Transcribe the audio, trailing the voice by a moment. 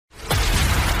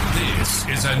This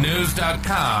is a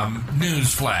News.com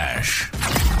news flash.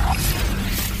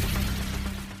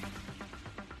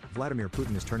 Vladimir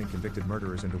Putin is turning convicted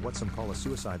murderers into what some call a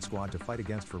suicide squad to fight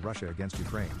for Russia against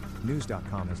Ukraine,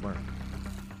 News.com has learned.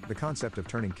 The concept of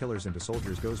turning killers into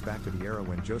soldiers goes back to the era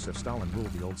when Joseph Stalin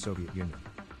ruled the old Soviet Union.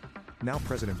 Now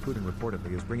President Putin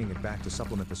reportedly is bringing it back to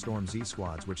supplement the Storm Z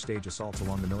squads which stage assaults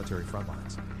along the military front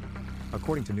lines.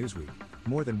 According to Newsweek,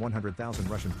 more than 100,000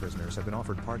 Russian prisoners have been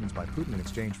offered pardons by Putin in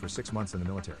exchange for 6 months in the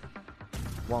military.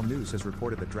 While news has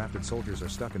reported that drafted soldiers are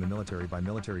stuck in the military by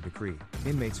military decree,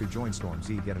 inmates who join Storm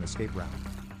Z get an escape route.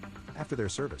 After their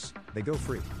service, they go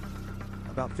free.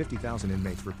 About 50,000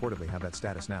 inmates reportedly have that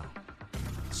status now.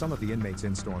 Some of the inmates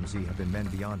in Storm Z have been men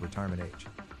beyond retirement age.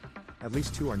 At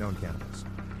least 2 are known cannibals.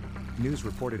 News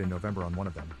reported in November on one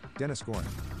of them, Denis Gorin.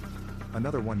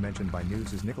 Another one mentioned by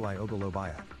News is Nikolai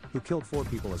Ogolobayak, who killed 4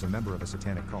 people as a member of a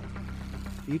satanic cult.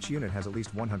 Each unit has at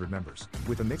least 100 members,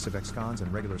 with a mix of ex-cons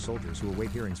and regular soldiers who await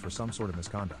hearings for some sort of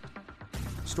misconduct.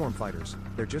 Storm fighters,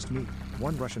 they're just meat,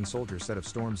 one Russian soldier said of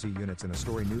Storm Z units in a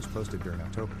story News posted during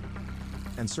October.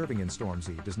 And serving in Storm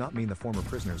Z does not mean the former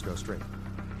prisoners go straight.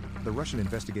 The Russian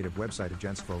investigative website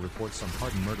Agentstvo reports some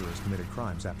hardened murderers committed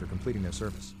crimes after completing their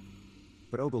service.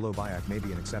 But Ogolobayak may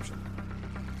be an exception.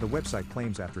 The website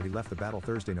claims after he left the battle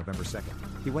Thursday, November 2nd,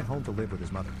 he went home to live with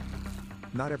his mother.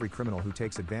 Not every criminal who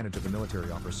takes advantage of the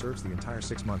military offer serves the entire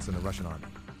 6 months in the Russian army.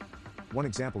 One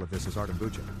example of this is Artem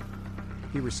Buchin.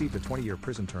 He received a 20-year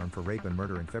prison term for rape and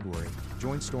murder in February,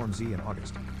 joined Storm Z in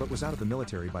August, but was out of the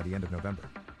military by the end of November.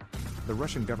 The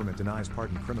Russian government denies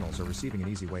pardoned criminals are receiving an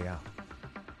easy way out.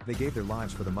 They gave their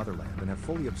lives for the motherland and have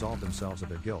fully absolved themselves of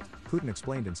their guilt, Putin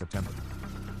explained in September.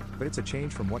 But it's a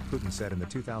change from what Putin said in the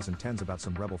 2010s about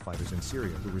some rebel fighters in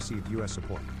Syria who received U.S.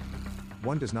 support.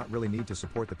 One does not really need to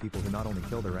support the people who not only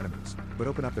kill their enemies, but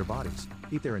open up their bodies,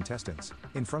 eat their intestines,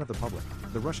 in front of the public,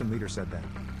 the Russian leader said then.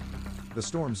 The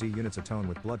Storm Z units atone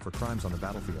with blood for crimes on the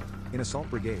battlefield, in assault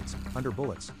brigades, under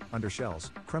bullets, under shells,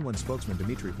 Kremlin spokesman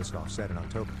Dmitry Peskov said in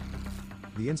October.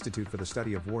 The Institute for the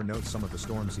Study of War notes some of the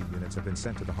Storm Z units have been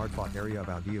sent to the hard-fought area of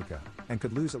Avdiivka, and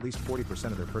could lose at least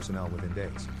 40% of their personnel within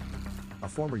days. A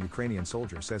former Ukrainian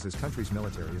soldier says his country's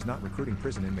military is not recruiting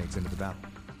prison inmates into the battle.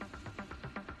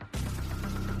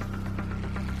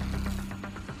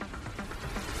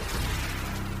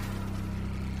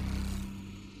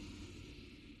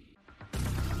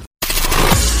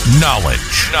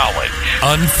 Knowledge.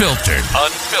 Unfiltered.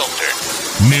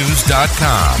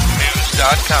 News.com.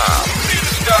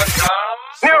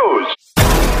 News.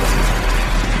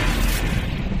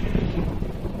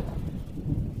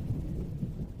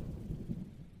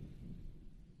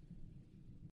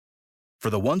 For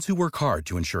the ones who work hard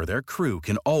to ensure their crew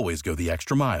can always go the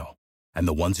extra mile, and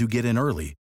the ones who get in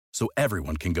early so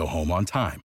everyone can go home on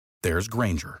time, there's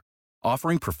Grainger,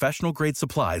 offering professional-grade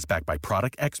supplies backed by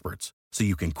product experts so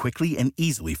you can quickly and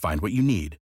easily find what you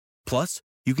need. Plus,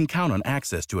 you can count on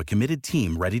access to a committed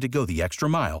team ready to go the extra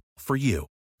mile for you.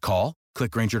 Call, click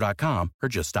Grainger.com, or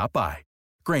just stop by.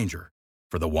 Grainger,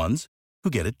 for the ones who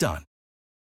get it done.